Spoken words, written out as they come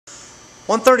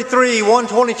133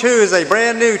 122 is a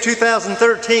brand new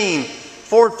 2013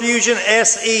 Ford Fusion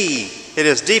SE. It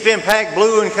is deep impact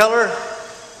blue in color,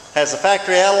 has the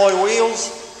factory alloy wheels.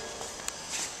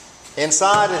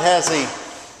 Inside it has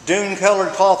a dune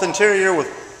colored cloth interior with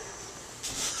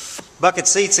bucket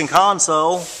seats and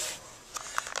console.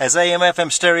 Has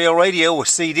AM/FM stereo radio with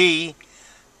CD.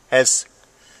 Has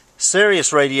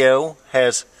Sirius radio.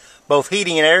 Has both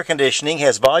heating and air conditioning.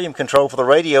 Has volume control for the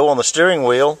radio on the steering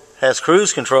wheel. Has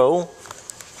cruise control.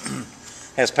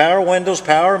 Has power windows,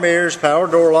 power mirrors, power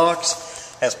door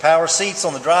locks. Has power seats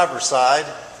on the driver's side.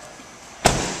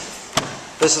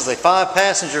 This is a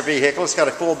 5-passenger vehicle. It's got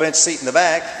a full bench seat in the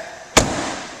back.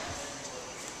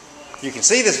 You can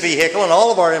see this vehicle and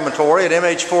all of our inventory at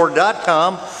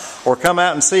mhford.com, or come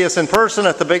out and see us in person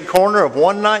at the big corner of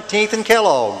 119th and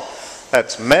Kellogg.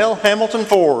 That's Mel Hamilton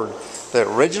Ford, the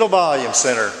original volume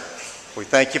center. We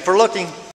thank you for looking.